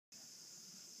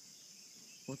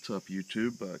What's up,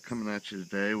 YouTube? Coming at you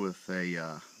today with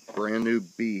a brand new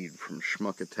bead from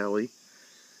Schmuckatelli,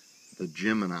 the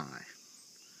Gemini.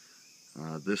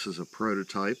 This is a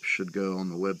prototype, should go on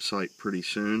the website pretty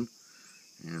soon,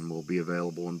 and will be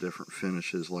available in different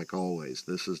finishes like always.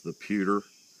 This is the pewter,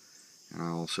 and I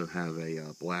also have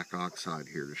a black oxide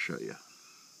here to show you.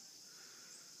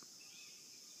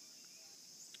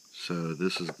 So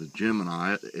this is the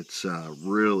Gemini. It's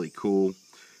really cool,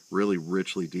 really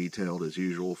richly detailed as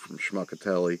usual from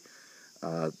Schmuckatelli.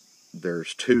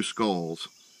 There's two skulls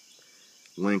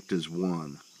linked as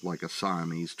one, like a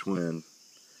Siamese twin.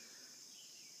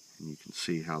 And you can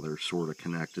see how they're sort of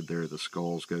connected there. The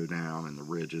skulls go down and the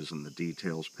ridges and the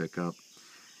details pick up.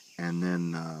 And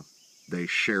then they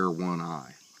share one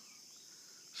eye.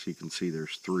 So you can see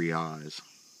there's three eyes.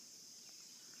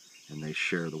 And they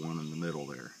share the one in the middle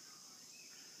there.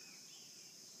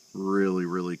 Really,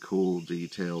 really cool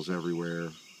details everywhere.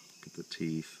 Look at the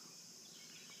teeth.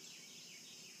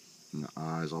 And the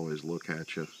eyes always look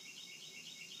at you.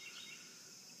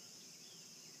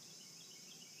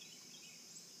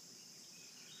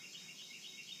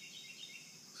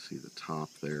 See the top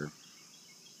there.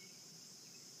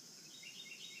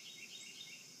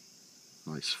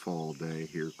 Nice fall day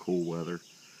here, cool weather.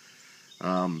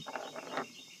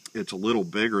 It's a little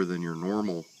bigger than your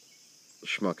normal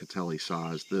Schmuckatelli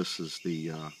size. This is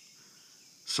the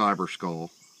cyber skull.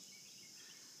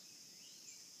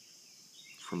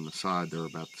 From the side they're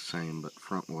about the same, but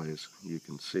front ways you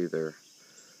can see there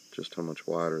just how much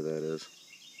wider that is.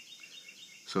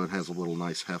 So it has a little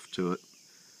nice heft to it.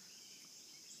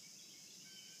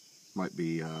 Might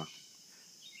be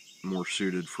more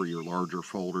suited for your larger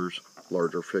folders,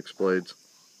 larger fixed blades.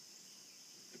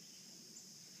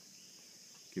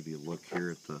 Give you a look here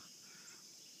at the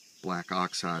black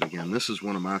oxide again. This is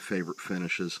one of my favorite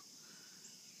finishes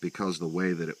because the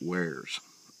way that it wears.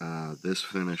 This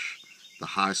finish, the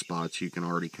high spots you can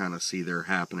already kind of see they're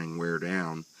happening, wear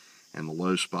down, and the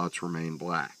low spots remain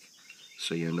black.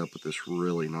 So you end up with this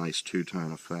really nice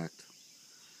two-tone effect,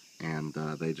 and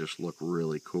they just look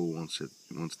really cool once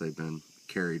they've been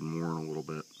carried and worn a little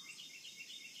bit.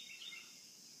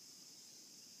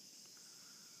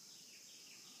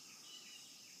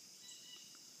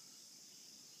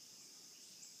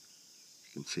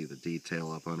 You can see the detail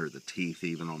up under the teeth,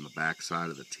 even on the back side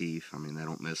of the teeth. I mean, they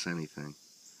don't miss anything.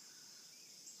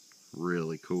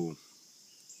 Really cool.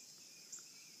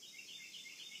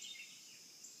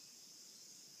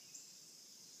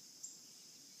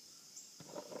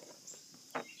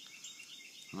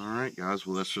 Alright guys,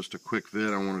 well that's just a quick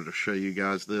vid. I wanted to show you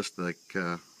guys this.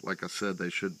 Like I said, they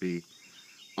should be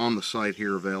on the site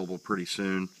here, available pretty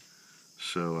soon.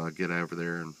 So get over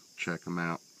there and check them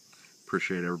out.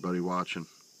 Appreciate everybody watching.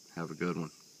 Have a good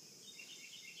one.